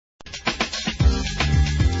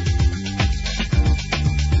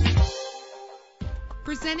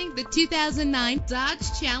Presenting the 2009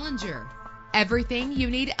 Dodge Challenger. Everything you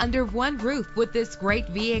need under one roof with this great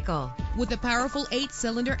vehicle. With a powerful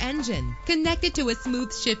 8-cylinder engine connected to a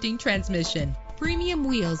smooth shifting transmission. Premium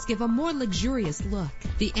wheels give a more luxurious look.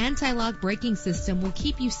 The anti-lock braking system will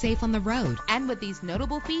keep you safe on the road. And with these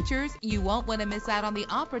notable features, you won't want to miss out on the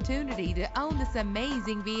opportunity to own this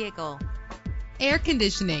amazing vehicle. Air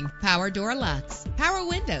conditioning, power door locks, power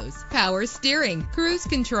windows, power steering, cruise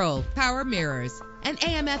control, power mirrors, an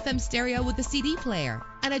AM/FM stereo with a CD player,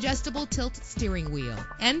 an adjustable tilt steering wheel.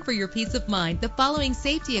 And for your peace of mind, the following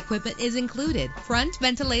safety equipment is included: front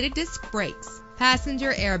ventilated disc brakes,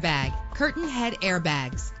 passenger airbag, curtain head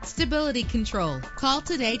airbags, stability control. Call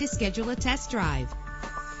today to schedule a test drive.